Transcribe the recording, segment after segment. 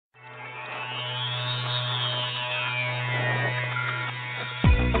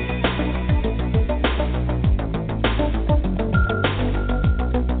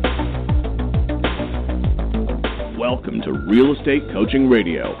Welcome to Real Estate Coaching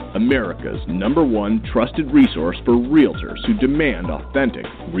Radio, America's #1 trusted resource for realtors who demand authentic,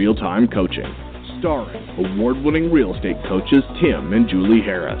 real-time coaching. Starring award-winning real estate coaches Tim and Julie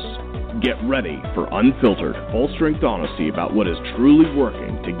Harris. Get ready for unfiltered, full-strength honesty about what is truly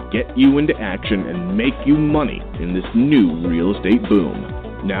working to get you into action and make you money in this new real estate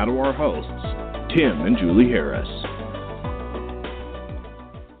boom. Now to our hosts, Tim and Julie Harris.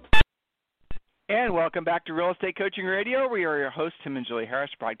 And welcome back to Real Estate Coaching Radio. We are your hosts, Tim and Julie Harris,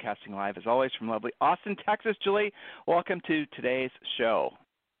 broadcasting live as always from lovely Austin, Texas. Julie, welcome to today's show.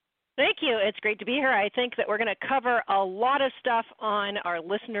 Thank you. It's great to be here. I think that we're going to cover a lot of stuff on our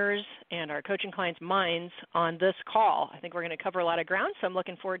listeners and our coaching clients' minds on this call. I think we're going to cover a lot of ground, so I'm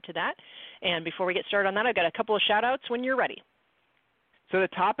looking forward to that. And before we get started on that, I've got a couple of shout-outs when you're ready. So the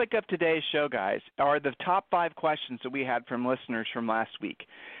topic of today's show, guys, are the top 5 questions that we had from listeners from last week.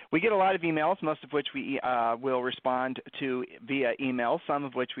 We get a lot of emails, most of which we will respond to via email, some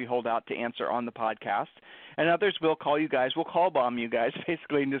of which we hold out to answer on the podcast, and others we'll call you guys. We'll call bomb you guys,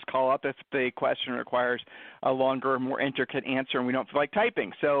 basically, and just call up if the question requires a longer, more intricate answer and we don't feel like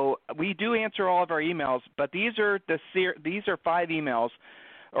typing. So we do answer all of our emails, but these are 5 emails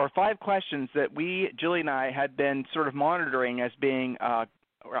or 5 questions that Julie and I, had been sort of monitoring as being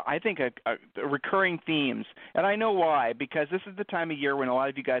I think recurring themes. And I know why, because this is the time of year when a lot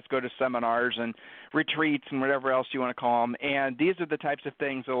of you guys go to seminars and retreats and whatever else you want to call them, and these are the types of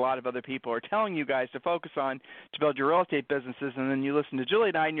things that a lot of other people are telling you guys to focus on to build your real estate businesses, and then you listen to Julie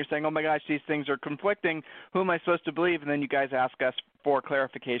and I and you're saying, oh my gosh, these things are conflicting, who am I supposed to believe? And then you guys ask us for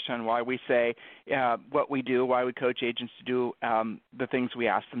clarification on why we say what we do, why we coach agents to do the things we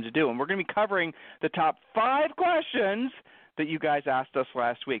ask them to do. And we're going to be covering the top 5 questions that you guys asked us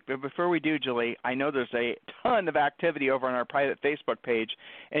last week. But before we do, Julie, I know there's a ton of activity over on our private Facebook page.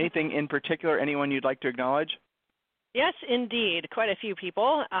 Anything in particular, anyone you'd like to acknowledge? Yes, indeed. Quite a few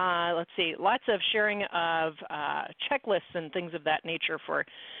people. Let's see. Lots of sharing of checklists and things of that nature for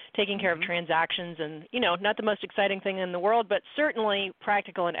taking care of transactions, and, not the most exciting thing in the world, but certainly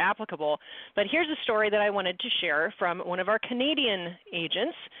practical and applicable. But here's a story that I wanted to share from one of our Canadian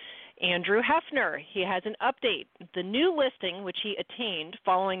agents, Andrew Hefner. He has an update. The new listing, which he attained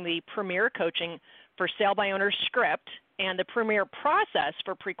following the Premier Coaching for Sale by Owner script and the Premier process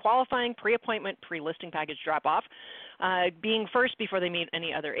for pre-qualifying, pre-appointment, pre-listing package drop-off, being first before they meet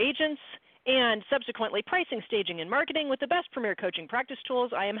any other agents, and subsequently pricing, staging, and marketing with the best Premier Coaching practice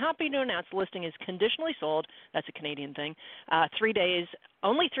tools, I am happy to announce the listing is conditionally sold. That's a Canadian thing.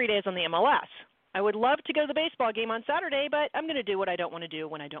 Only 3 days on the MLS. I would love to go to the baseball game on Saturday, but I'm going to do what I don't want to do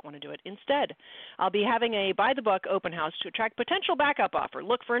when I don't want to do it instead. I'll be having a by-the-book open house to attract potential backup offer,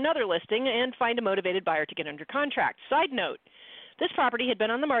 look for another listing, and find a motivated buyer to get under contract. Side note, this property had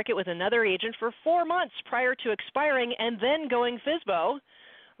been on the market with another agent for 4 months prior to expiring and then going FSBO.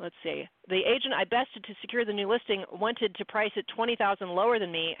 Let's see. The agent I bested to secure the new listing wanted to price it $20,000 lower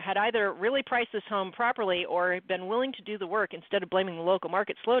than me, had either really priced this home properly or been willing to do the work instead of blaming the local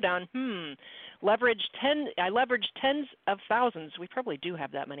market slowdown. I leveraged tens of thousands, we probably do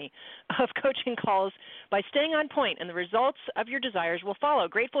have that many, of coaching calls by staying on point, and the results of your desires will follow.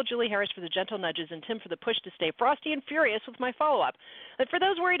 Grateful, Julie Harris, for the gentle nudges and Tim for the push to stay frosty and furious with my follow-up. But for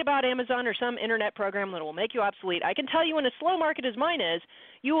those worried about Amazon or some internet program that will make you obsolete, I can tell you in a slow market as mine is,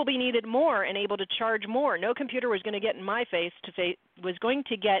 you will be needed more and able to charge more. No computer was going to get in my face-to-face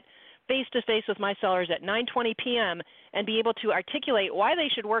with my sellers at 9:20 p.m. and be able to articulate why they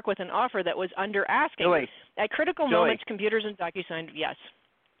should work with an offer that was under asking. Julie, at critical moments, computers and DocuSign, yes.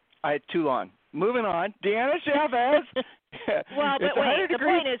 Too long. Moving on. Deanna Chavez. Well, but wait, the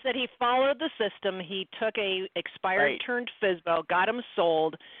point is that he followed the system. He took a expired turned FSBO, got him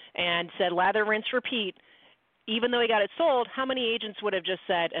sold, and said lather, rinse, repeat. Even though he got it sold, how many agents would have just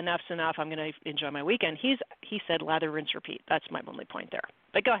said, enough's enough, I'm going to enjoy my weekend? He said lather, rinse, repeat. That's my only point there.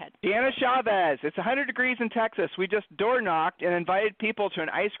 But go ahead. Deanna Chavez, it's 100 degrees in Texas. We just door knocked and invited people to an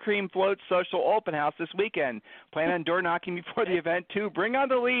ice cream float social open house this weekend. Plan on door knocking before the event, too. Bring on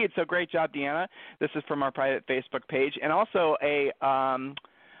the lead. So great job, Deanna. This is from our private Facebook page. And also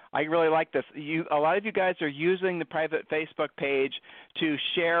I really like this. A lot of you guys are using the private Facebook page to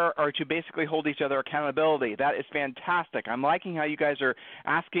share or to basically hold each other accountability. That is fantastic. I'm liking how you guys are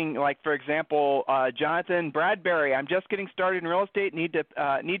asking, like, for example, Jonathan Bradbury, I'm just getting started in real estate, need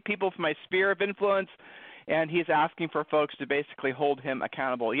people from my sphere of influence. and he's asking for folks to basically hold him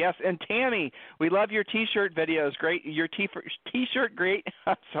accountable. Yes, and Tammy, we love your T-shirt videos. Great, your T-shirt, great.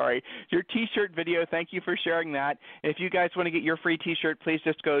 Sorry, your T-shirt video. Thank you for sharing that. If you guys want to get your free T-shirt, please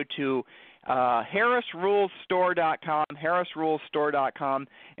just go to harrisrulesstore.com,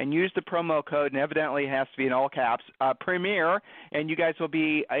 and use the promo code, and evidently it has to be in all caps, Premier, and you guys will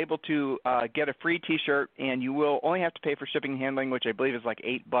be able to get a free T-shirt, and you will only have to pay for shipping and handling, which I believe is like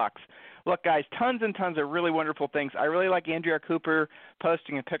 $8. Look, guys, tons and tons of really wonderful things. I really like Andrea Cooper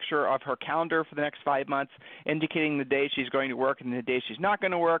posting a picture of her calendar for the next 5 months, indicating the days she's going to work and the days she's not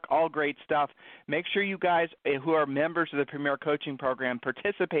going to work. All great stuff. Make sure you guys who are members of the Premier Coaching Program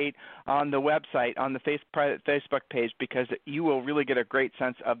participate on the website, on the private Facebook page, because you will really get a great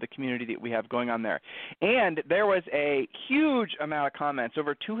sense of the community that we have going on there. And there was a huge amount of comments,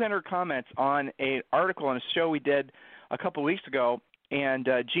 over 200 comments on an article on a show we did a couple weeks ago. And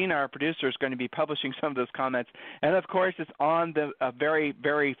Gina, our producer, is going to be publishing some of those comments. And, of course, it's on the very,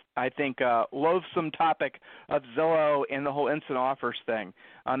 very, I think, loathsome topic of Zillow and the whole instant offers thing.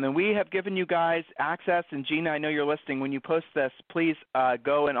 And we have given you guys access. And, Gina, I know you're listening. When you post this, please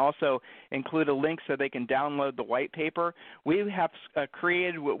go and also include a link so they can download the white paper. We have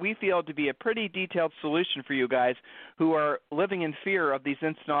created what we feel to be a pretty detailed solution for you guys who are living in fear of these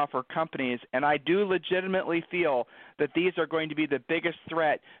instant offer companies. And I do legitimately feel that these are going to be the biggest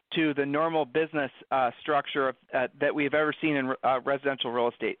threat to the normal business structure that we've ever seen in residential real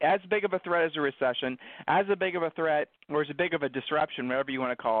estate. As big of a threat as a recession, as a big of a threat, or as big of a disruption, whatever you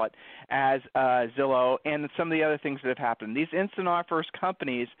want to call it, as Zillow and some of the other things that have happened. These instant offers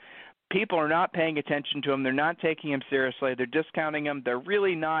companies, people are not paying attention to them. They're not taking them seriously. They're discounting them. They're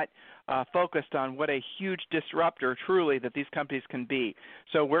really not focused on what a huge disruptor truly that these companies can be.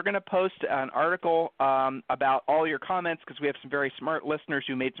 So we're going to post an article about all your comments, because we have some very smart listeners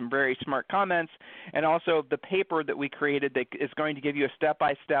who made some very smart comments, and also the paper that we created that is going to give you a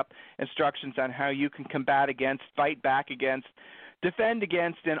step-by-step instructions on how you can combat against, fight back against, defend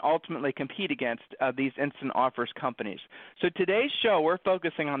against, and ultimately compete against these instant offers companies. So today's show, we're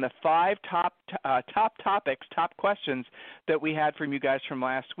focusing on the 5 top topics, top questions that we had from you guys from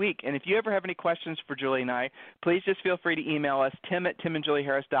last week. And if you ever have any questions for Julie and I, please just feel free to email us,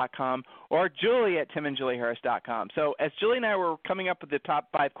 tim@timandjulieharris.com or julie@timandjulieharris.com. So as Julie and I were coming up with the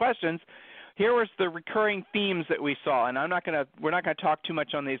top 5 questions, here was the recurring themes that we saw, and we're not going to talk too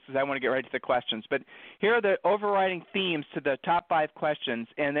much on these because I want to get right to the questions. But here are the overriding themes to the top 5 questions,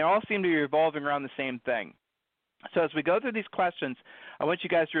 and they all seem to be revolving around the same thing. So as we go through these questions, I want you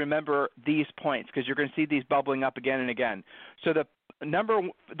guys to remember these points, because you're going to see these bubbling up again and again. So the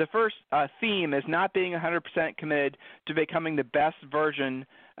first theme is not being 100% committed to becoming the best version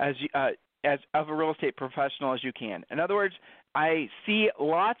as of a real estate professional as you can. In other words, I see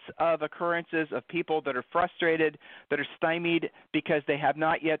lots of occurrences of people that are frustrated, that are stymied because they have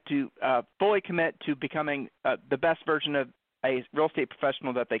not yet to fully commit to becoming the best version of a real estate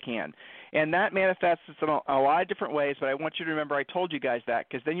professional that they can. And that manifests in a lot of different ways, but I want you to remember I told you guys that,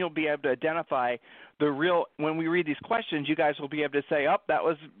 because then you'll be able to identify when we read these questions, you guys will be able to say, that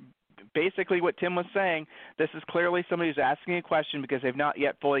was basically what Tim was saying. This is clearly somebody who's asking a question because they've not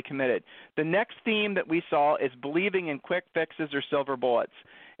yet fully committed. The next theme that we saw is believing in quick fixes or silver bullets.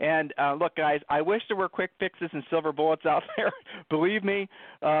 And look, guys, I wish there were quick fixes and silver bullets out there, believe me,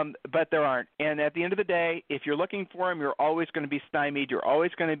 but there aren't. And at the end of the day, if you're looking for them, you're always going to be stymied. You're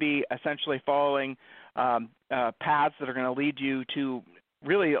always going to be essentially following paths that are going to lead you to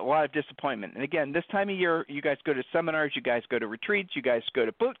really a lot of disappointment. And again, this time of year, you guys go to seminars, you guys go to retreats, you guys go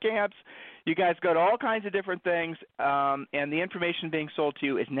to boot camps, you guys go to all kinds of different things, and the information being sold to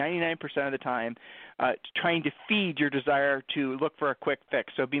you is 99% of the time trying to feed your desire to look for a quick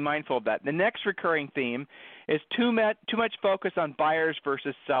fix. So be mindful of that. The next recurring theme is too much focus on buyers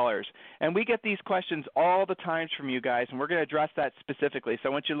versus sellers. And we get these questions all the time from you guys, and we're going to address that specifically. So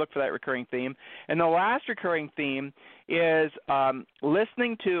I want you to look for that recurring theme. And the last recurring theme is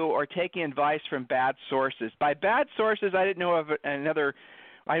listening to or taking advice from bad sources. By bad sources, I didn't know of another –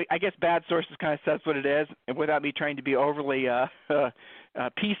 I guess bad sources kind of says what it is, without me trying to be overly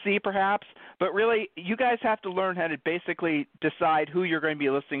PC perhaps. But really, you guys have to learn how to basically decide who you're going to be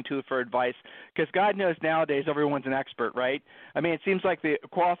listening to for advice, because God knows nowadays everyone's an expert, right? I mean, it seems like the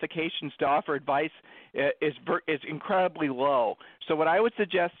qualifications to offer advice is incredibly low. So what I would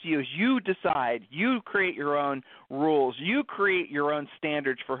suggest to you is you decide, you create your own rules, you create your own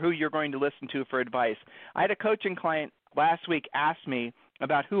standards for who you're going to listen to for advice. I had a coaching client last week ask me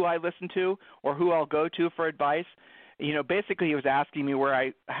about who I listen to or who I'll go to for advice. You know, basically he was asking me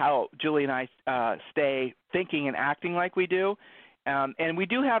how Julie and I stay thinking and acting like we do. And we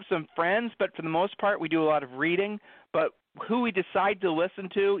do have some friends, but for the most part we do a lot of reading. But who we decide to listen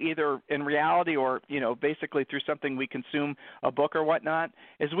to, either in reality or, basically through something we consume, a book or whatnot,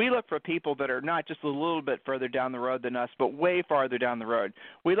 is we look for people that are not just a little bit further down the road than us, but way farther down the road.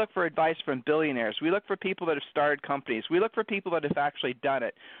 We look for advice from billionaires. We look for people that have started companies. We look for people that have actually done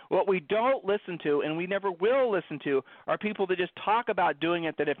it. What we don't listen to, and we never will listen to, are people that just talk about doing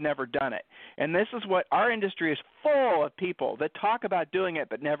it that have never done it. And this is what our industry is full of, people that talk about doing it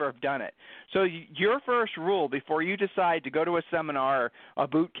but never have done it. So your first rule before you decide to go to a seminar or a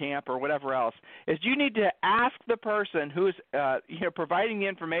boot camp or whatever else is you need to ask the person who's providing the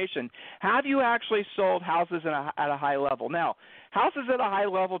information, have you actually sold houses at a high level? Now, houses at a high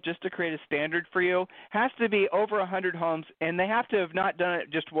level, just to create a standard for you, has to be over 100 homes, and they have to have not done it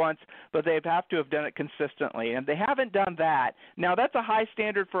just once, but they have to have done it consistently. And if they haven't done that, now that's a high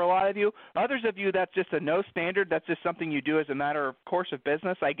standard for a lot of you. Others of you, that's just a no standard. That's just something you do as a matter of course of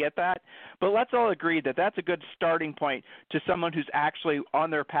business. I get that. But let's all agree that that's a good starting point to someone who's actually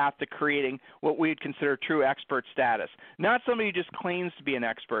on their path to creating what we'd consider true expert status. Not somebody who just claims to be an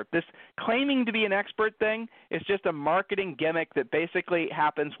expert. This claiming to be an expert thing is just a marketing gimmick that basically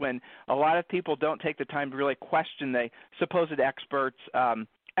happens when a lot of people don't take the time to really question the supposed experts'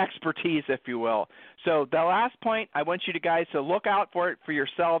 expertise, if you will. So the last point, I want you guys to look out for it for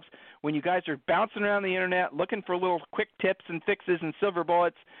yourselves. When you guys are bouncing around the internet looking for little quick tips and fixes and silver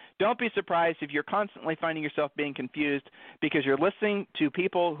bullets, don't be surprised if you're constantly finding yourself being confused because you're listening to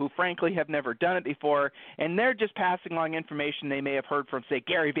people who frankly have never done it before, and they're just passing along information they may have heard from, say,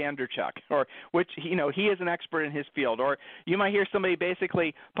 Gary Vaynerchuk, or which, he is an expert in his field. Or you might hear somebody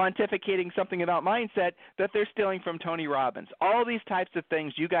basically pontificating something about mindset that they're stealing from Tony Robbins. All these types of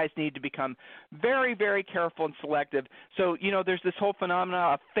things, you guys need to become very, very careful and selective. So, there's this whole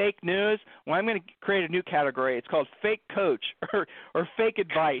phenomenon of fake news. Well, I'm going to create a new category. It's called fake coach or fake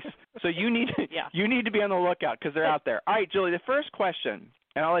advice. So you need to be on the lookout because they're out there. All right, Julie, the first question,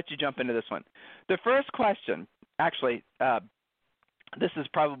 and I'll let you jump into this one. The first question, actually, this is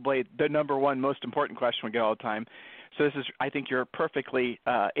probably the number one most important question we get all the time. So I think you're perfectly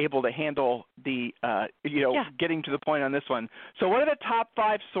able to handle the, getting to the point on this one. So what are the top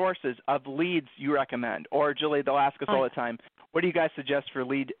 5 sources of leads you recommend? Or, Julie, they'll ask us all the time, what do you guys suggest for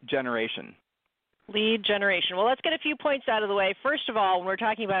lead generation? Lead generation. Well, let's get a few points out of the way. First of all, when we're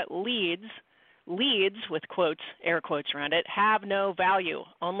talking about leads with quotes, air quotes around it, have no value.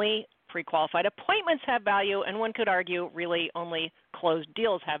 Only pre-qualified appointments have value, and one could argue really only closed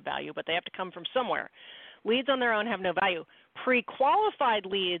deals have value, but they have to come from somewhere. Leads on their own have no value. Pre-qualified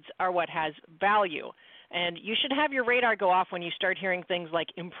leads are what has value. And you should have your radar go off when you start hearing things like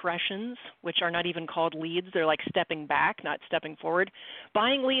impressions, which are not even called leads. They're like stepping back, not stepping forward.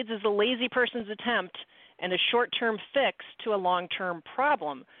 Buying leads is a lazy person's attempt and a short-term fix to a long-term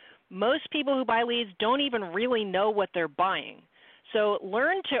problem. Most people who buy leads don't even really know what they're buying. So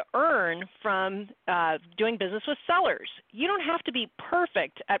learn to earn from doing business with sellers. You don't have to be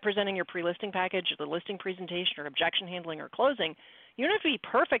perfect at presenting your pre-listing package or the listing presentation or objection handling or closing. You don't have to be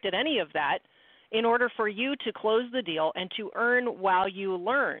perfect at any of that in order for you to close the deal and to earn while you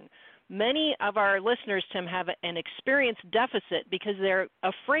learn. Many of our listeners, Tim, have an experience deficit because they're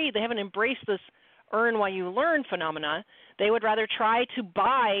afraid, they haven't embraced this earn while you learn phenomena. They would rather try to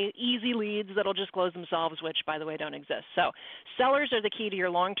buy easy leads that'll just close themselves, which, by the way, don't exist. So sellers are the key to your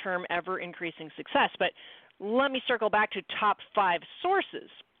long-term, ever-increasing success. But let me circle back to top 5 sources.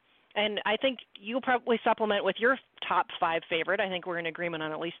 And I think you'll probably supplement with your top 5 favorite. I think we're in agreement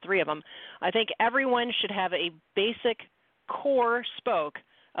on at least 3 of them. I think everyone should have a basic core spoke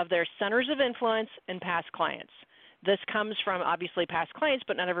of their centers of influence and past clients. This comes from obviously past clients,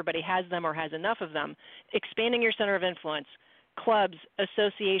 but not everybody has them or has enough of them. Expanding your center of influence, clubs,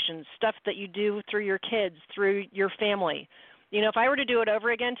 associations, stuff that you do through your kids, through your family. If I were to do it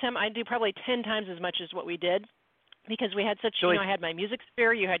over again, Tim, I'd do probably 10 times as much as what we did. Because we had such, I had my music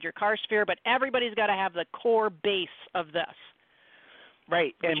sphere, you had your car sphere, but everybody's got to have the core base of this.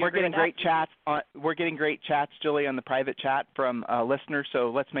 Right, and we're getting great chats. We're getting great chats, Julie, on the private chat from listeners.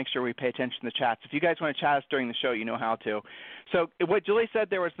 So let's make sure we pay attention to the chats. If you guys want to chat us during the show, you know how to. So what Julie said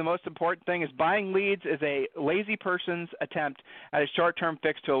there was the most important thing is buying leads is a lazy person's attempt at a short-term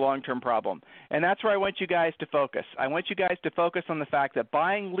fix to a long-term problem, and that's where I want you guys to focus. I want you guys to focus on the fact that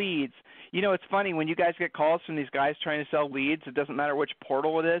buying leads. It's funny when you guys get calls from these guys trying to sell leads. It doesn't matter which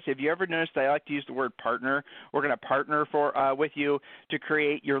portal it is. Have you ever noticed I like to use the word partner? We're going to partner with you to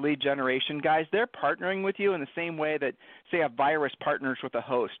create your lead generation. Guys, they're partnering with you in the same way that, say, a virus partners with a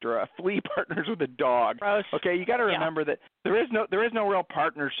host or a flea partners with a dog. Gross. Okay, you got to remember that There is no real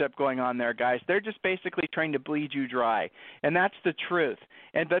partnership going on there, guys. They're just basically trying to bleed you dry, and that's the truth.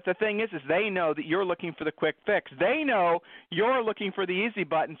 But the thing is they know that you're looking for the quick fix. They know you're looking for the easy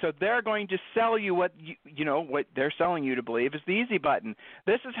button, so they're going to sell you what what they're selling you to believe is the easy button.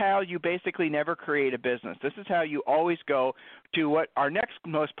 This is how you basically never create a business. This is how you always go to what our next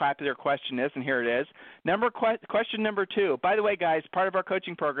most popular question is, and here it is. Question number 2. By the way, guys, part of our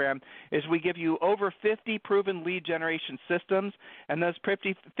coaching program is we give you over 50 proven lead generation systems, and those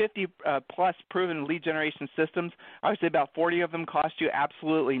 50 plus proven lead generation systems, I would say about 40 of them cost you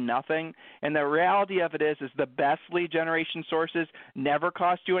absolutely nothing. And the reality of it is the best lead generation sources never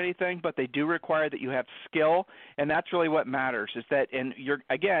cost you anything, but they do require that you have skill, and that's really what matters. Is that, and you're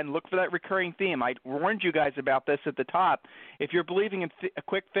again, look for that recurring theme. I warned you guys about this at the top. If you're believing in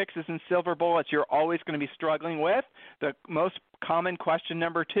quick fixes and silver bullets, you're always going to be struggling with the most common question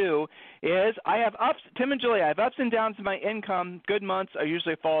number 2 is Tim and Julie, I have ups and downs in my income. Good months are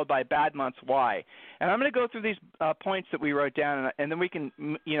usually followed by bad months. Why? And I'm going to go through these points that we wrote down, and then we can,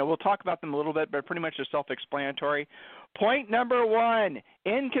 we'll talk about them a little bit, but pretty much they're self-explanatory. Point number 1,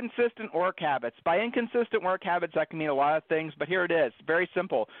 inconsistent work habits. By inconsistent work habits, that can mean a lot of things, but here it is. Very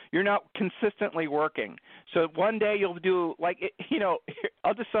simple. You're not consistently working. So one day you'll do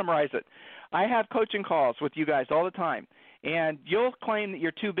I'll just summarize it. I have coaching calls with you guys all the time, and you'll claim that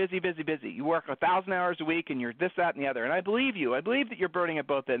you're too busy. You work 1,000 hours a week, and you're this, that, and the other. And I believe you. I believe that you're burning at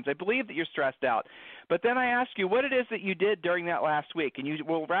both ends. I believe that you're stressed out. But then I ask you what it is that you did during that last week, and you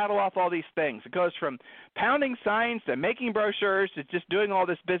will rattle off all these things. It goes from pounding signs to making brochures to just doing all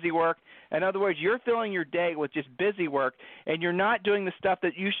this busy work. In other words, you're filling your day with just busy work, and you're not doing the stuff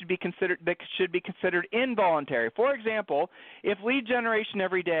that should be considered involuntary. For example, if lead generation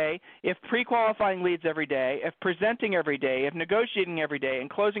every day, if pre-qualifying leads every day, if presenting every day, if negotiating every day, and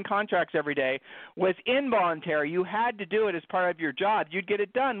closing contracts every day was involuntary, you had to do it as part of your job, you'd get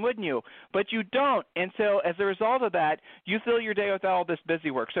it done, wouldn't you? But you don't. And so as a result of that, you fill your day with all this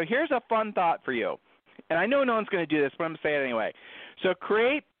busy work. So here's a fun thought for you. And I know no one's going to do this, but I'm going to say it anyway. So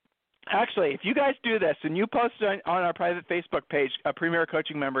actually, if you guys do this and you post it on our private Facebook page, Premier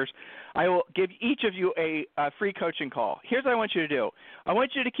Coaching members, I will give each of you a free coaching call. Here's what I want you to do. I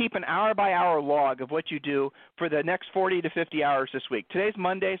want you to keep an hour-by-hour log of what you do for the next 40 to 50 hours this week. Today's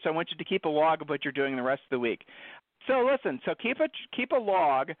Monday, so I want you to keep a log of what you're doing the rest of the week. So listen, keep a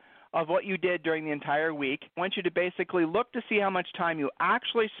log of what you did during the entire week. I want you to basically look to see how much time you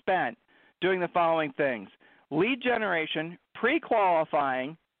actually spent doing the following things: lead generation,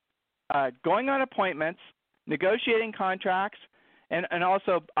 pre-qualifying, going on appointments, negotiating contracts, and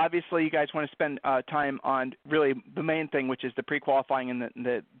also, obviously, you guys want to spend time on really the main thing, which is the pre-qualifying and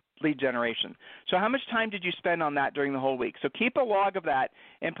the lead generation. So how much time did you spend on that during the whole week? So keep a log of that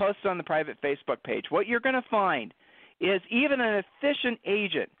and post it on the private Facebook page. What you're going to find is even an efficient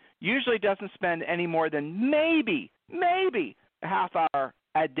agent usually doesn't spend any more than maybe a half hour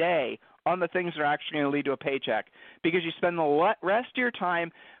a day on the things that are actually going to lead to a paycheck, because you spend the rest of your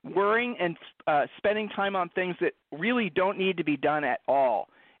time worrying and spending time on things that really don't need to be done at all.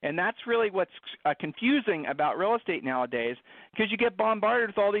 And that's really what's confusing about real estate nowadays, because you get bombarded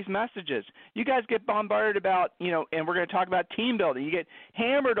with all these messages. You guys get bombarded about, and we're going to talk about team building. You get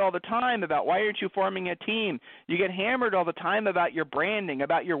hammered all the time about why aren't you forming a team. You get hammered all the time about your branding,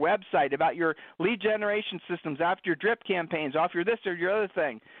 about your website, about your lead generation systems, after your drip campaigns, off your this or your other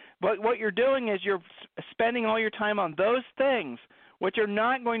thing. But what you're doing is you're spending all your time on those things, which are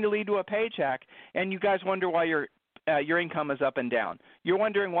not going to lead to a paycheck, and you guys wonder why your income is up and down. You're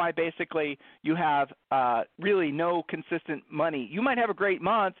wondering why basically you have really no consistent money. You might have a great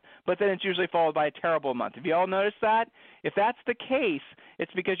month, but then it's usually followed by a terrible month. Have you all noticed that? If that's the case,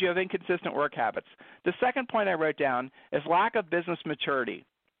 it's because you have inconsistent work habits. The second point I wrote down is lack of business maturity.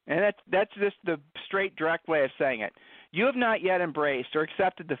 And that's just the straight, direct way of saying it. You have not yet embraced or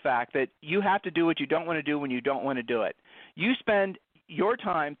accepted the fact that you have to do what you don't want to do when you don't want to do it. You spend your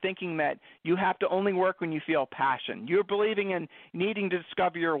time thinking that you have to only work when you feel passion. You're believing in needing to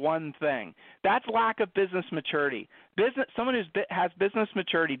discover your one thing. That's lack of business maturity. Someone who has business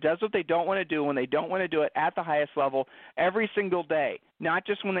maturity does what they don't want to do when they don't want to do it at the highest level every single day, not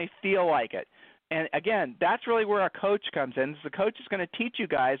just when they feel like it. And again, that's really where a coach comes in. The coach is going to teach you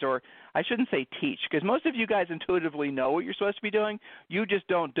guys, or I shouldn't say teach, because most of you guys intuitively know what you're supposed to be doing. You just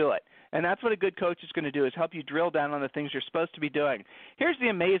don't do it. And that's what a good coach is going to do, is help you drill down on the things you're supposed to be doing. Here's the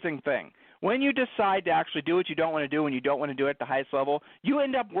amazing thing. When you decide to actually do what you don't want to do when you don't want to do it at the highest level, you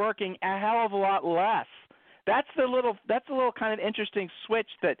end up working a hell of a lot less That's the little kind of interesting switch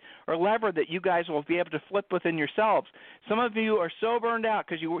or lever that you guys will be able to flip within yourselves. Some of you are so burned out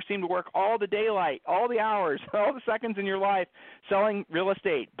because you seem to work all the daylight, all the hours, all the seconds in your life selling real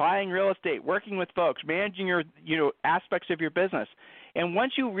estate, buying real estate, working with folks, managing your aspects of your business. And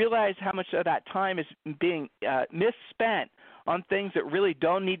once you realize how much of that time is being misspent on things that really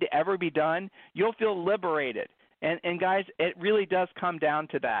don't need to ever be done, you'll feel liberated. And guys, it really does come down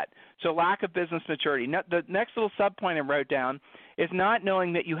to that. So lack of business maturity. The next little subpoint I wrote down is not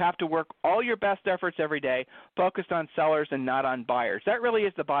knowing that you have to work all your best efforts every day focused on sellers and not on buyers. That really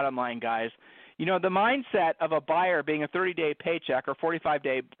is the bottom line, guys. The mindset of a buyer being a 30-day paycheck or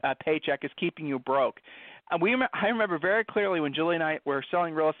 45-day paycheck is keeping you broke. I remember very clearly when Julie and I were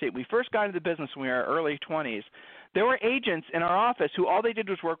selling real estate. We first got into the business when we were in our early 20s. There were agents in our office who all they did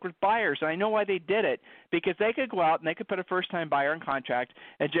was work with buyers, and I know why they did it, because they could go out and they could put a first-time buyer in contract,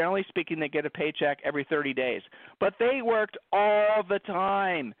 and generally speaking, they get a paycheck every 30 days. But they worked all the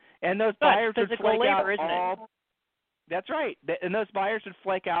time, and those buyers would flake out all. That's right, and those buyers would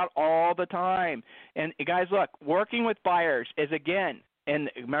flake out all the time. And guys, look, working with buyers is, again,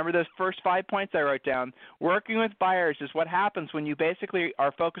 and remember those first 5 points I wrote down, working with buyers is what happens when you basically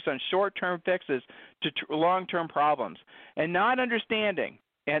are focused on short-term fixes to long-term problems, and not understanding.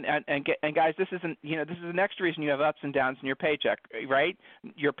 And guys, this is the next reason you have ups and downs in your paycheck, right?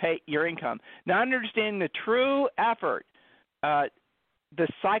 Your income. Not understanding the true effort, the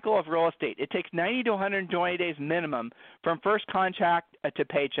cycle of real estate. It takes 90 to 120 days minimum from first contract to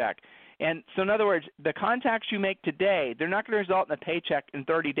paycheck. And so in other words, the contacts you make today, they're not going to result in a paycheck in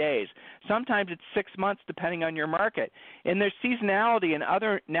 30 days. Sometimes it's 6 months depending on your market. And there's seasonality and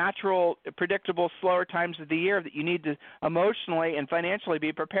other natural, predictable, slower times of the year that you need to emotionally and financially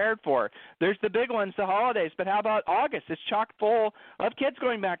be prepared for. There's the big ones, the holidays, but how about August? It's chock full of kids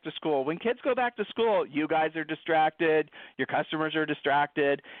going back to school. When kids go back to school, you guys are distracted, your customers are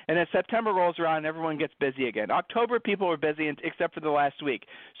distracted, and as September rolls around, everyone gets busy again. October, people are busy except for the last week.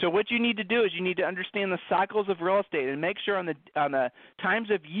 So what you need to do is you need to understand the cycles of real estate and make sure on the times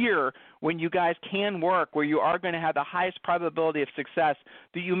of year when you guys can work, where you are going to have the highest probability of success,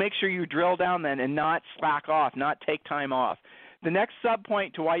 that you make sure you drill down then and not slack off, not take time off. The next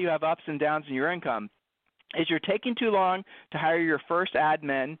subpoint to why you have ups and downs in your income is you're taking too long to hire your first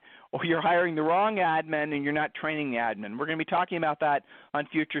admin, or you're hiring the wrong admin and you're not training the admin. We're going to be talking about that on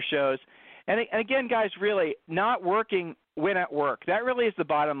future shows. And again, guys, really not working when at work. That really is the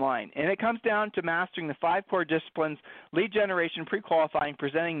bottom line. And it comes down to mastering the 5 core disciplines: lead generation, pre-qualifying,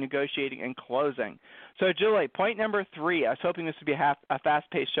 presenting, negotiating, and closing. So, Julie, point number 3. I was hoping this would be a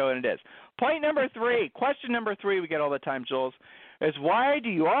fast-paced show, and it is. Point number 3, question number 3 we get all the time, Jules, is why do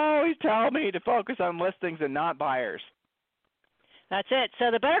you always tell me to focus on listings and not buyers? That's it.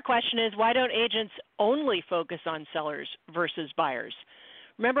 So the better question is, why don't agents only focus on sellers versus buyers?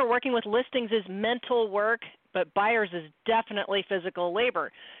 Remember, working with listings is mental work, but buyers is definitely physical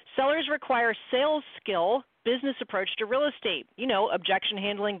labor. Sellers require sales skill, business approach to real estate, objection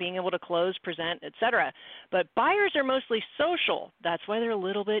handling, being able to close, present, etc. But buyers are mostly social. That's why they're a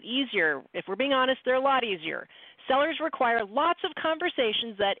little bit easier. If we're being honest, they're a lot easier. Sellers require lots of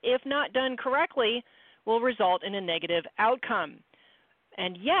conversations that, if not done correctly, will result in a negative outcome.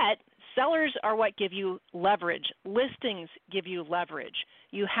 And yet, sellers are what give you leverage. Listings give you leverage.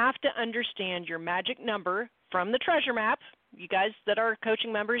 You have to understand your magic number from the treasure map. You guys that are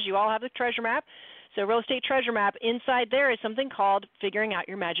coaching members, you all have the treasure map. So real estate treasure map, inside there is something called figuring out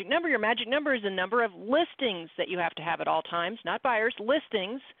your magic number. Your magic number is the number of listings that you have to have at all times, not buyers,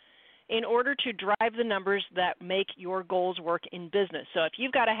 listings, in order to drive the numbers that make your goals work in business. So if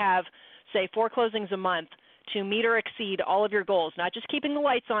you've got to have, say, 4 closings a month to meet or exceed all of your goals, not just keeping the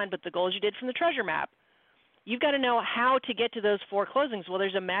lights on, but the goals you did from the treasure map, you've got to know how to get to those 4 closings. Well,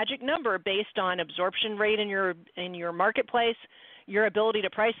 there's a magic number based on absorption rate in your marketplace, your ability to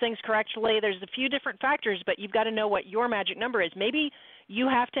price things correctly. There's a few different factors, but you've got to know what your magic number is. Maybe you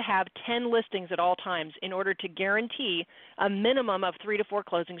have to have 10 listings at all times in order to guarantee a minimum of 3 to 4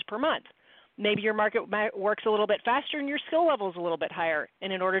 closings per month. Maybe your market works a little bit faster and your skill level is a little bit higher.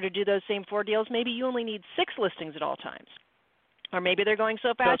 And in order to do those same 4 deals, maybe you only need 6 listings at all times. Or maybe they're going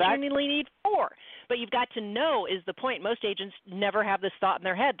so fast you only need 4. But you've got to know is the point. Most agents never have this thought in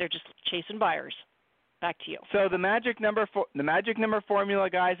their head. They're just chasing buyers. back to you. So the magic number formula,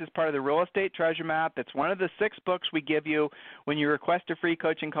 guys, is part of the Real Estate Treasure Map. It's one of the 6 books we give you when you request a free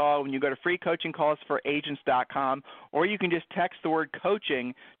coaching call. When you go to freecoachingcallsforagents.com, or you can just text the word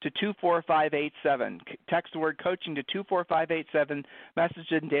coaching to 24587. Text the word coaching to 24587.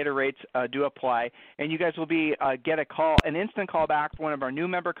 Message and data rates do apply, and you guys will get an instant call back from one of our new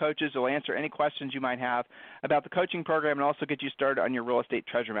member coaches who will answer any questions you might have about the coaching program and also get you started on your Real Estate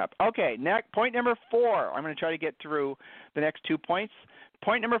Treasure Map. Okay, next, point number 4. I'm going to try to get through the next 2 points.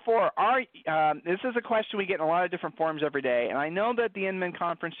 Point number 4, this is a question we get in a lot of different forms every day, and I know that the Inman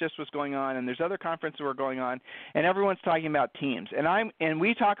conference just was going on, and there's other conferences that were going on, and everyone's talking about teams. And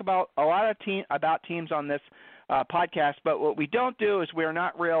we talk about a lot of teams on this podcast, but what we don't do is we're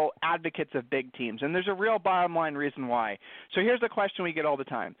not real advocates of big teams, and there's a real bottom line reason why. So here's the question we get all the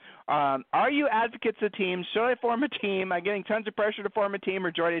time. Are you advocates of teams? Should I form a team? I'm getting tons of pressure to form a team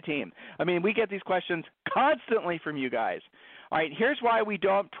or join a team. I mean, we get these questions constantly from you guys. All right, here's why we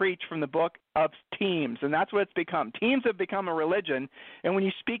don't preach from the book of teams, and that's what it's become. Teams have become a religion, and when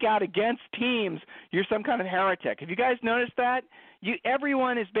you speak out against teams, you're some kind of heretic. Have you guys noticed that?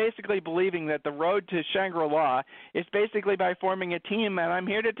 Everyone is basically believing that the road to Shangri-La is basically by forming a team, and I'm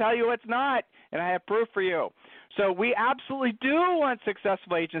here to tell you it's not, and I have proof for you. So we absolutely do want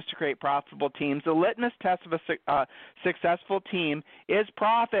successful agents to create profitable teams. The litmus test of a successful team is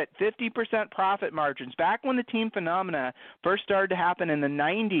profit, 50% profit margins. Back when the team phenomena first started to happen in the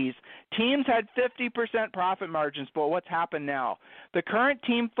 90s, teams had 50% profit margins, but what's happened now? The current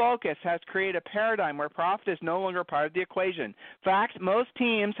team focus has created a paradigm where profit is no longer part of the equation. In fact, most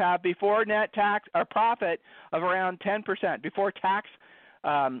teams have before net tax or profit of around 10%, before tax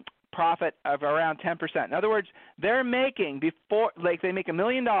profit of around 10%. In other words, they're making they make $1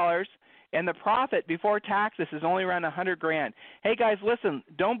 million, and the profit before taxes is only around $100,000. Hey guys, listen,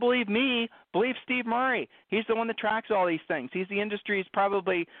 don't believe me, believe Steve Murray. He's the one that tracks all these things. He's the industry's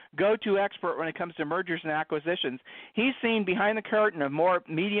probably go-to expert when it comes to mergers and acquisitions. He's seen behind the curtain of more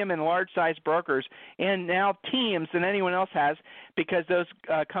medium and large-sized brokers and now teams than anyone else has, because those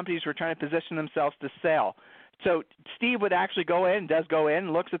companies were trying to position themselves to sell. So Steve would actually does go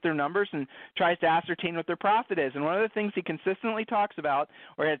in, looks at their numbers, and tries to ascertain what their profit is. And one of the things he consistently talks about,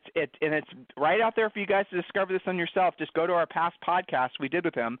 and it's right out there for you guys to discover this on yourself, just go to our past podcast we did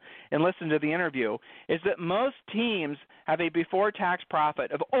with him and listen to the interview, is that most teams have a before-tax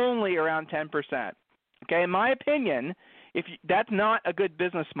profit of only around 10%. Okay, in my opinion, that's not a good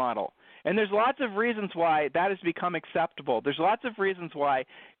business model. And there's lots of reasons why that has become acceptable. There's lots of reasons why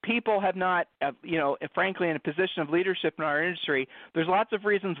people have not, frankly, in a position of leadership in our industry, there's lots of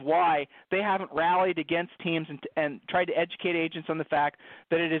reasons why they haven't rallied against teams and tried to educate agents on the fact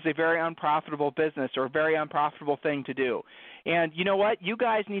that it is a very unprofitable business or a very unprofitable thing to do. And you know what? You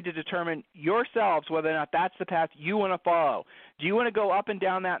guys need to determine yourselves whether or not that's the path you want to follow. Do you want to go up and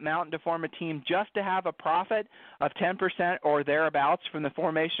down that mountain to form a team just to have a profit of 10% or thereabouts from the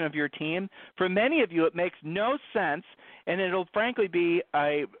formation of your team? For many of you, it makes no sense, and it'll frankly be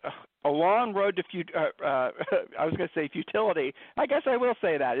a long road to I was going to say futility. I guess I will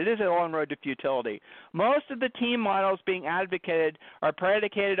say that. It is a long road to futility. Most of the team models being advocated are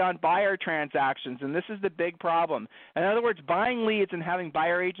predicated on buyer transactions, and this is the big problem. In other words, buying leads and having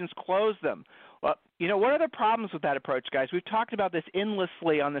buyer agents close them. Well, what are the problems with that approach, guys? We've talked about this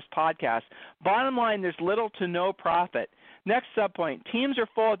endlessly on this podcast. Bottom line, there's little to no profit. Next subpoint, teams are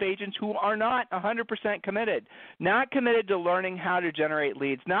full of agents who are not 100% committed, not committed to learning how to generate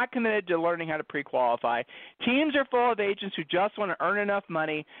leads, not committed to learning how to pre-qualify. Teams are full of agents who just want to earn enough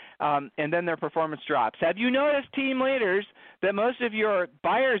money and then their performance drops. Have you noticed, team leaders, that most of your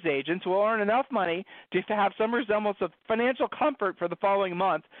buyer's agents will earn enough money to have some resemblance of financial comfort for the following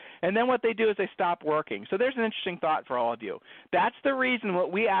month, and then what they do is they stop working? So there's an interesting thought for all of you. That's the reason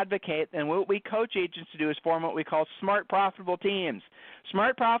what we advocate and what we coach agents to do is form what we call smart profitable teams.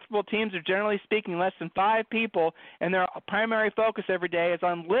 Smart profitable teams are generally speaking less than 5 people, and their primary focus every day is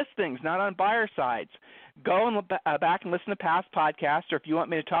on listings, not on buyer sides. Go and back and listen to past podcasts, or if you want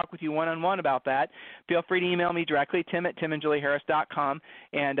me to talk with you one-on-one about that, feel free to email me directly, tim@timandjulieharris.com,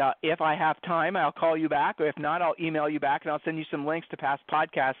 and if I have time, I'll call you back, or if not, I'll email you back, and I'll send you some links to past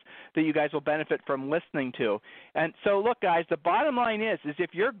podcasts that you guys will benefit from listening to. And so, look, guys, the bottom line is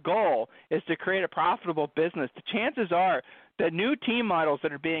if your goal is to create a profitable business, the chances are the new team models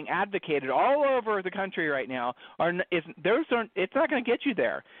that are being advocated all over the country right now it's not going to get you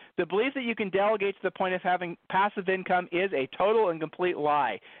there. The belief that you can delegate to the point of having passive income is a total and complete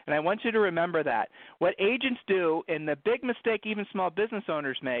lie, and I want you to remember that. What agents do, and the big mistake even small business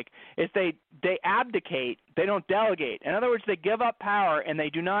owners make, is they abdicate They don't delegate. In other words, they give up power and they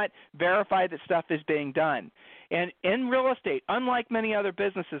do not verify that stuff is being done. And in real estate, unlike many other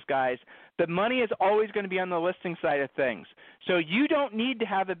businesses, guys, the money is always going to be on the listing side of things. So you don't need to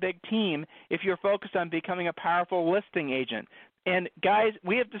have a big team if you're focused on becoming a powerful listing agent. And, guys,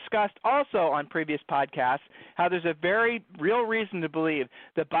 we have discussed also on previous podcasts how there's a very real reason to believe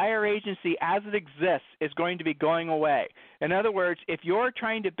the buyer agency as it exists is going to be going away. In other words, if you're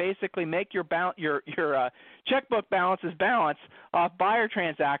trying to basically make your checkbook balances balance off buyer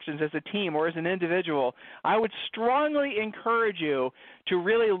transactions as a team or as an individual, I would strongly encourage you to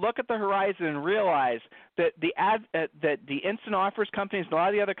really look at the horizon and realize that the instant offers companies and a lot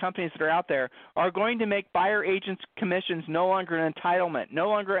of the other companies that are out there are going to make buyer agents' commissions no longer an entitlement, no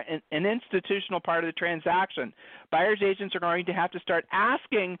longer an institutional part of the transaction. Buyers agents are going to have to start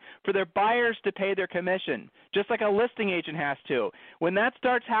asking for their buyers to pay their commission, just like a listing agent has to. When that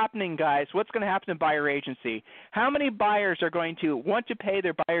starts happening, guys, what's going to happen in buyer agency? How many buyers are going to want to pay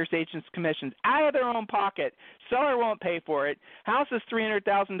their buyers agents' commissions out of their own pocket? Seller won't pay for it. House is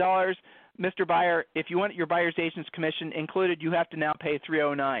 $300,000. Mr. Buyer, if you want your buyer's agent's commission included, you have to now pay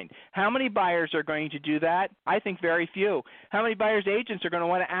 $309,000. How many buyers are going to do that? I think very few. How many buyer's agents are going to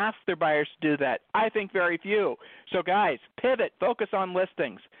want to ask their buyers to do that? I think very few. So, guys, pivot, focus on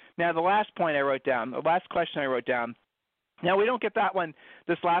listings. Now, the last question I wrote down, now we don't get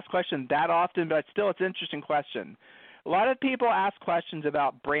this last question that often, but still it's an interesting question. A lot of people ask questions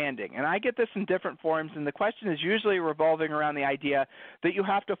about branding, and I get this in different forms, and the question is usually revolving around the idea that you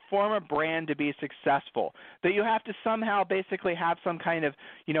have to form a brand to be successful, that you have to somehow basically have some kind of,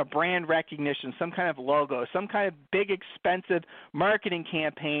 brand recognition, some kind of logo, some kind of big expensive marketing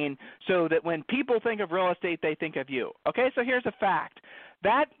campaign so that when people think of real estate, they think of you. Okay, so here's a fact.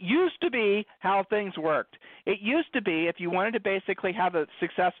 That used to be how things worked. It used to be if you wanted to basically have a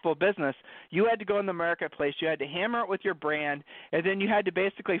successful business, you had to go in the marketplace, you had to hammer it with your brand, and then you had to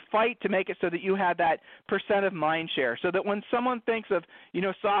basically fight to make it so that you had that percent of mind share. So that when someone thinks of,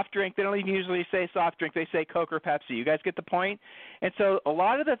 soft drink, they don't even usually say soft drink, they say Coke or Pepsi. You guys get the point? And so a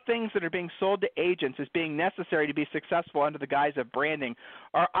lot of the things that are being sold to agents as being necessary to be successful under the guise of branding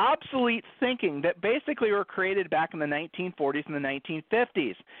are obsolete thinking that basically were created back in the 1940s and the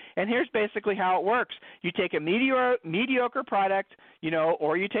 1950s. And here's basically how it works. You take a mediocre product,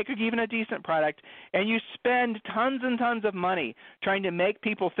 or you take even a decent product, and you spend tons and tons of money trying to make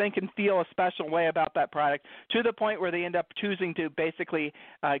people think and feel a special way about that product to the point where they end up choosing to basically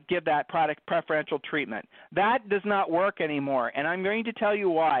give that product preferential treatment. That does not work anymore, and I'm going to tell you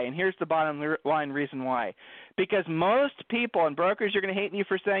why, and here's the bottom line reason why. Because most people, and brokers, you're going to hate me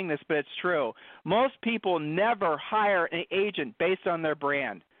for saying this, but it's true, most people never hire an agent based on their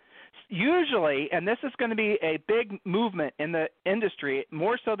brand. Usually, and this is going to be a big movement in the industry,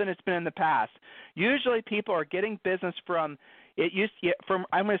 more so than it's been in the past, usually people are getting business from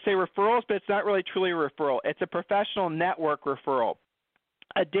I'm going to say referrals, but it's not really truly a referral. It's a professional network referral.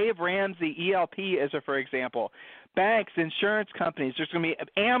 A Dave Ramsey, ELP is for example. Banks, insurance companies, there's going to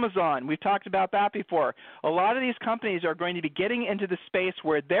be Amazon. We've talked about that before. A lot of these companies are going to be getting into the space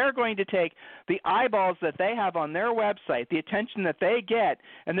where they're going to take the eyeballs that they have on their website, the attention that they get,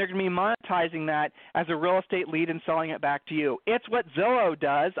 and they're going to be monetizing that as a real estate lead and selling it back to you. It's what Zillow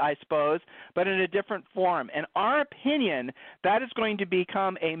does, I suppose, but in a different form. In our opinion, that is going to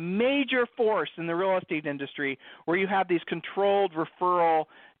become a major force in the real estate industry where you have these controlled referral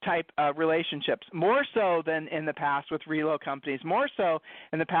type relationships, more so than in the past with relo companies, more so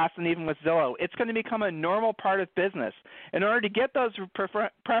in the past than even with Zillow. It's going to become a normal part of business. In order to get those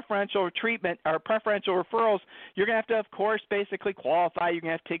preferential treatment or preferential referrals, you're going to have, of course, basically qualify. You're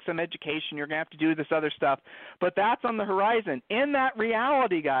going to have to take some education. You're going to have to do this other stuff. But that's on the horizon. In that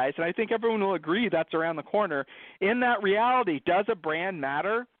reality, guys, and I think everyone will agree that's around the corner, in that reality, does a brand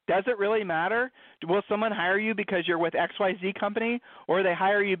matter? Does it really matter? Will someone hire you because you're with XYZ company, or they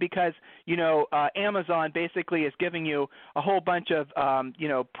hire you because, Amazon basically is giving you a whole bunch of,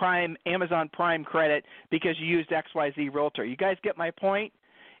 Amazon Prime credit because you used XYZ Realtor? You guys get my point?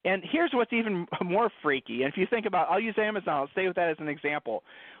 And here's what's even more freaky. And if you think about, I'll use Amazon. I'll stay with that as an example.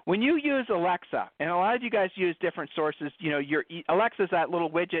 When you use Alexa, and a lot of you guys use different sources, your Alexa's that little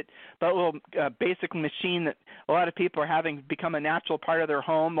widget, that little basic machine that a lot of people are having become a natural part of their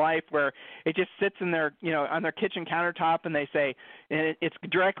home life, where it just sits in their, on their kitchen countertop, and they say, and it's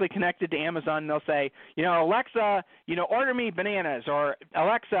directly connected to Amazon, and they'll say, Alexa, order me bananas, or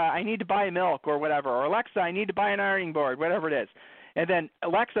Alexa, I need to buy milk, or whatever, or Alexa, I need to buy an ironing board, whatever it is. And then,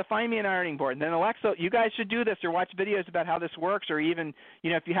 Alexa, find me an ironing board. And then, Alexa, you guys should do this or watch videos about how this works, or even,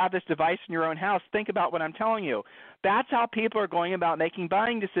 if you have this device in your own house, think about what I'm telling you. That's how people are going about making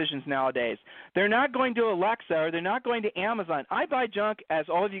buying decisions nowadays. They're not going to Alexa, or they're not going to Amazon. I buy junk, as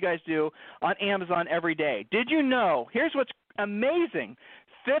all of you guys do, on Amazon every day. Did you know, here's what's amazing,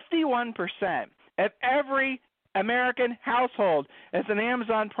 51% of every American household is an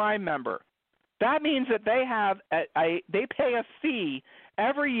Amazon Prime member. That means that they pay a fee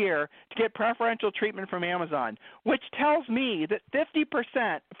every year to get preferential treatment from Amazon, which tells me that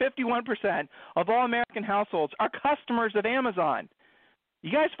 51% of all American households are customers of Amazon.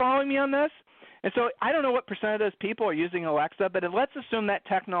 You guys following me on this? And so I don't know what percent of those people are using Alexa, but let's assume that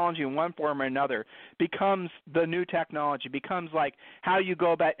technology in one form or another becomes the new technology, becomes like how you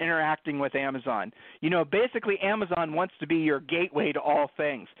go about interacting with Amazon. Basically Amazon wants to be your gateway to all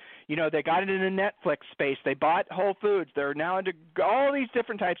things. They got it in the Netflix space. They bought Whole Foods. They're now into all these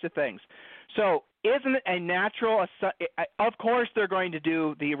different types of things. So isn't it a natural – of course they're going to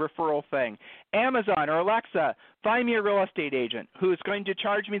do the referral thing. Amazon or Alexa, find me a real estate agent who's going to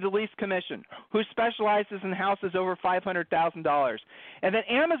charge me the least commission, who specializes in houses over $500,000. And then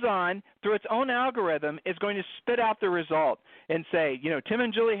Amazon, through its own algorithm, is going to spit out the result and say, Tim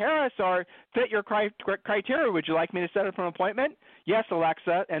and Julie Harris fit your criteria. Would you like me to set up an appointment? Yes,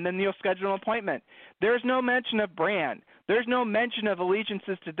 Alexa, and then you'll schedule an appointment. There's no mention of brand. There's no mention of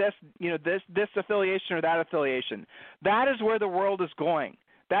allegiances to this, this affiliation or that affiliation. That is where the world is going.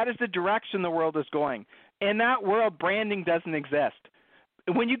 That is the direction the world is going. In that world, branding doesn't exist.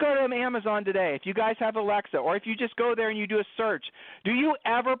 When you go to Amazon today, if you guys have Alexa, or if you just go there and you do a search, do you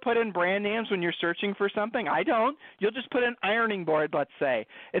ever put in brand names when you're searching for something? I don't. You'll just put in ironing board, let's say,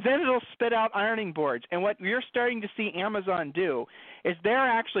 and then it'll spit out ironing boards. And what you're starting to see Amazon do is they're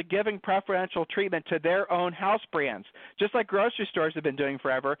actually giving preferential treatment to their own house brands, just like grocery stores have been doing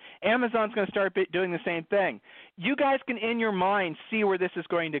forever. Amazon's going to start doing the same thing. You guys can, in your mind, see where this is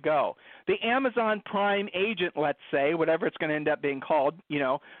going to go. The Amazon Prime agent, let's say, whatever it's going to end up being called,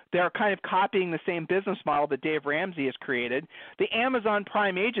 they're kind of copying the same business model that Dave Ramsey has created. The Amazon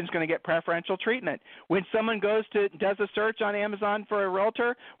Prime agent is going to get preferential treatment. When someone does a search on Amazon for a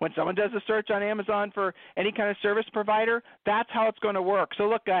realtor, when someone does a search on Amazon for any kind of service provider, that's how it's going to work. So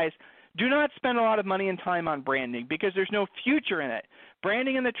look, guys, do not spend a lot of money and time on branding because there's no future in it.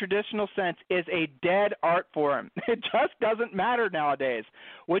 Branding in the traditional sense is a dead art form. It just doesn't matter nowadays.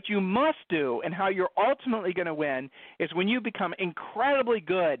 What you must do and how you're ultimately going to win is when you become incredibly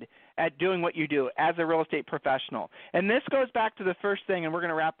good at doing what you do as a real estate professional. And this goes back to the first thing, and we're going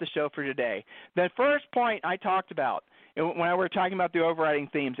to wrap the show for today. The first point I talked about when we were talking about the overriding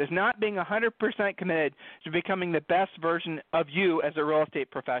themes is not being 100% committed to becoming the best version of you as a real estate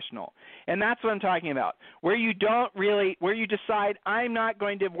professional. And that's what I'm talking about, where you decide I'm not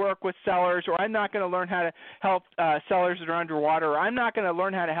going to work with sellers, or I'm not going to learn how to help sellers that are underwater, or I'm not going to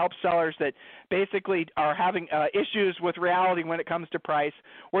learn how to help sellers that basically are having issues with reality when it comes to price,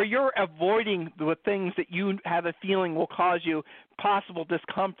 where you're avoiding the things that you have a feeling will cause you possible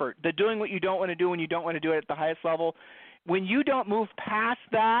discomfort, the doing what you don't want to do when you don't want to do it at the highest level. When you don't move past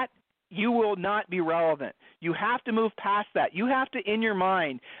that, you will not be relevant. You have to move past that. You have to, in your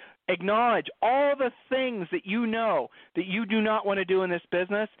mind, acknowledge all the things that you know that you do not want to do in this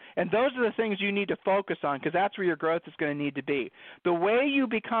business, and those are the things you need to focus on because that's where your growth is going to need to be. The way you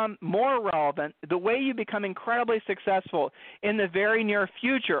become more relevant, the way you become incredibly successful in the very near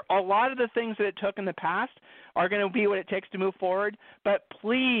future, a lot of the things that it took in the past are going to be what it takes to move forward, but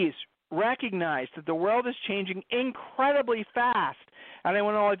please recognize that the world is changing incredibly fast, and I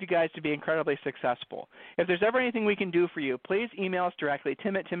want all of you guys to be incredibly successful. If there's ever anything we can do for you, please email us directly,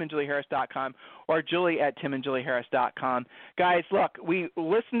 tim@timandjulieharris.com or julie@timandjulieharris.com. Guys, look, we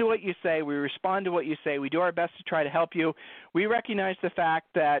listen to what you say. We respond to what you say. We do our best to try to help you. We recognize the fact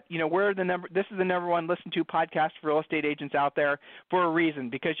that, this is the number one listened to podcast for real estate agents out there for a reason,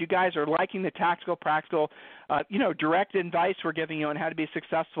 because you guys are liking the tactical, practical, direct advice we're giving you on how to be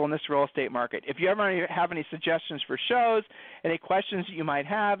successful in this real estate market. If you ever have any suggestions for shows, any questions that you might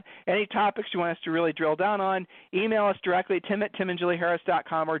have, any topics you want us to really drill down on, email us directly at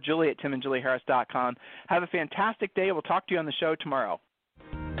tim@timandjulieharris.com or julie@timandjulieharris.com. Have a fantastic day. We'll talk to you on the show tomorrow.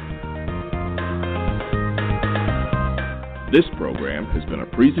 This program has been a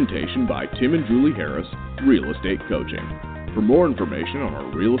presentation by Tim and Julie Harris, Real Estate Coaching. For more information on our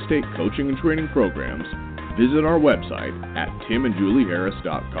real estate coaching and training programs, visit our website at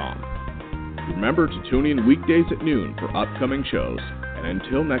timandjulieharris.com. Remember to tune in weekdays at noon for upcoming shows. And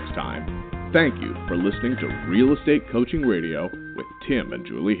until next time, thank you for listening to Real Estate Coaching Radio with Tim and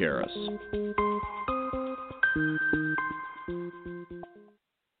Julie Harris.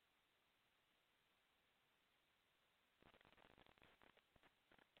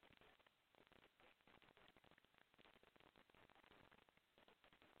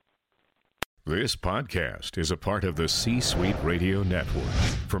 This podcast is a part of the C-Suite Radio Network.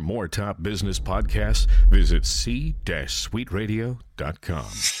 For more top business podcasts, visit c-suiteradio.com.